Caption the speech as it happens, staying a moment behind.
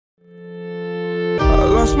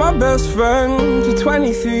lost my best friend to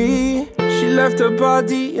 23. She left her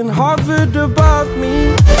body in Harvard above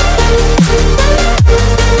me.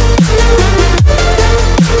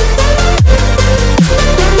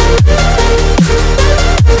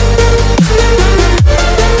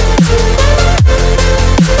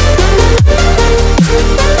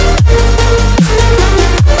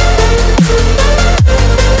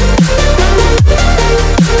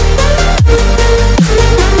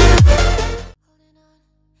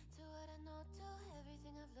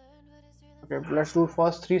 Okay, let's do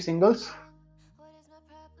first 3 singles.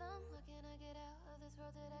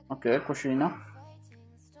 Okay, Kushina.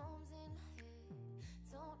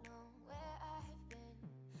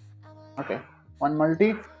 Okay, one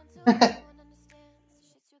multi.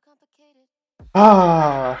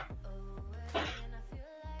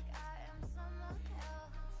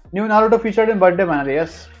 New Naruto featured in Birthday Banner,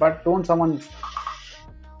 yes, but don't summon.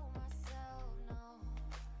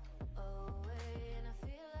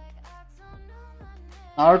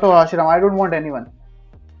 Naruto Hashiram, I don't want anyone.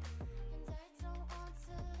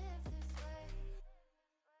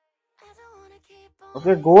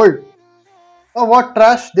 Okay, gold. Oh, what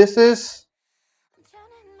trash this is.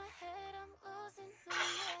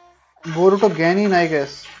 Boruto Genin, I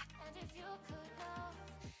guess.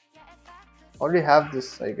 Already have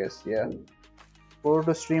this, I guess, yeah.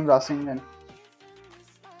 Boruto stream Rasengan.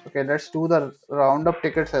 Okay, let's do the roundup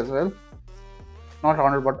tickets as well. Not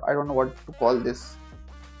roundup, but I don't know what to call this.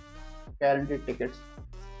 Guaranteed tickets.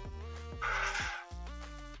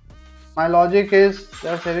 My logic is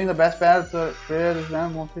they're saving the best players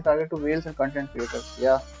mostly target to whales and content creators.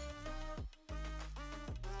 Yeah.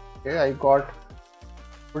 Okay, I got.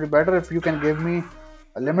 Would be better if you can give me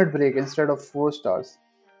a limit break instead of 4 stars.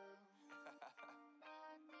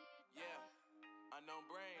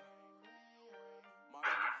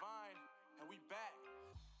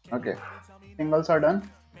 Okay, singles are done.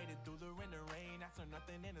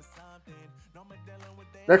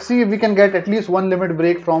 Let's see if we can get at least one limit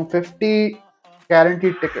break from 50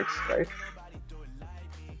 guaranteed tickets, right?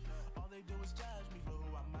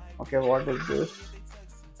 Okay, what is this?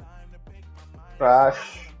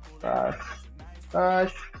 Trash, trash,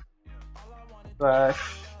 trash, trash,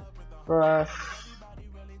 trash,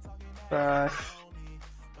 trash.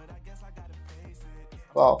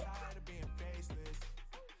 Wow.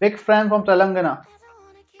 Big fan from Telangana.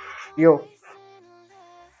 Yo.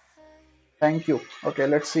 Thank you. Okay,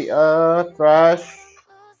 let's see. Trash,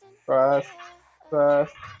 trash, trash,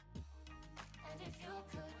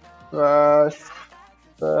 trash,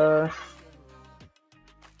 trash.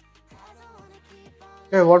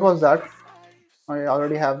 Okay, what was that? I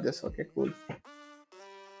already have this. Okay, cool.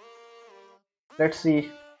 Let's see.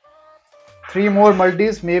 3 more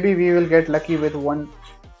multis. Maybe we will get lucky with one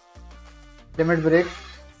limit break.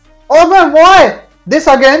 Oh man, why? This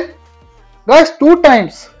again? Guys, 2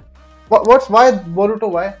 times. What's why Boruto?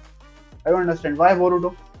 Why? I don't understand. Why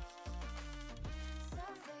Boruto?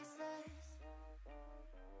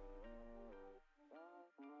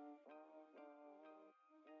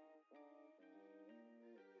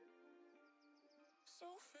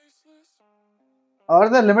 Are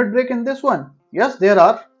there limit break in this one? Yes, there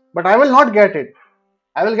are. But I will not get it.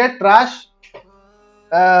 I will get trash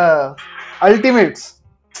ultimates.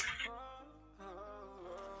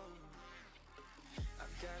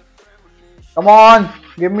 Come on,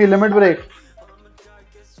 give me limit break.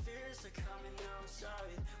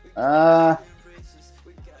 I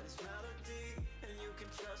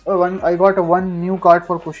got one new card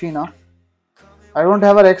for Kushina. I don't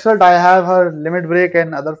have her Exalt, I have her limit break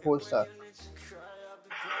and other 4-star.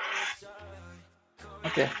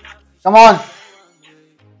 Okay, come on.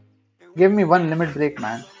 Give me one limit break,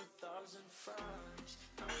 man.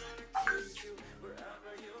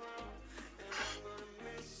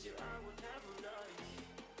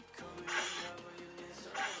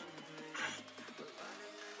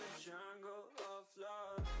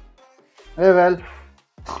 Very well.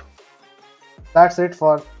 That's it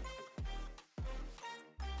for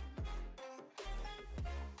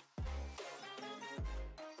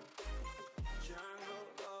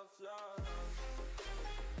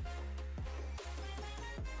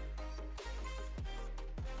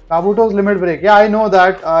Kabuto's limit break. Yeah, I know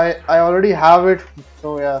that. I already have it.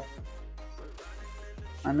 So yeah.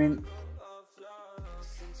 I mean,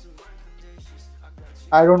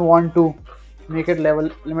 I don't want to make it level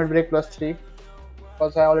limit break +3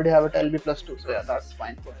 because I already have it LB +2. So yeah, that's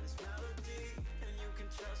fine.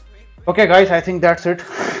 Okay, guys, I think that's it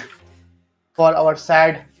for our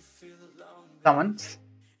sad summons.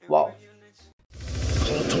 Wow.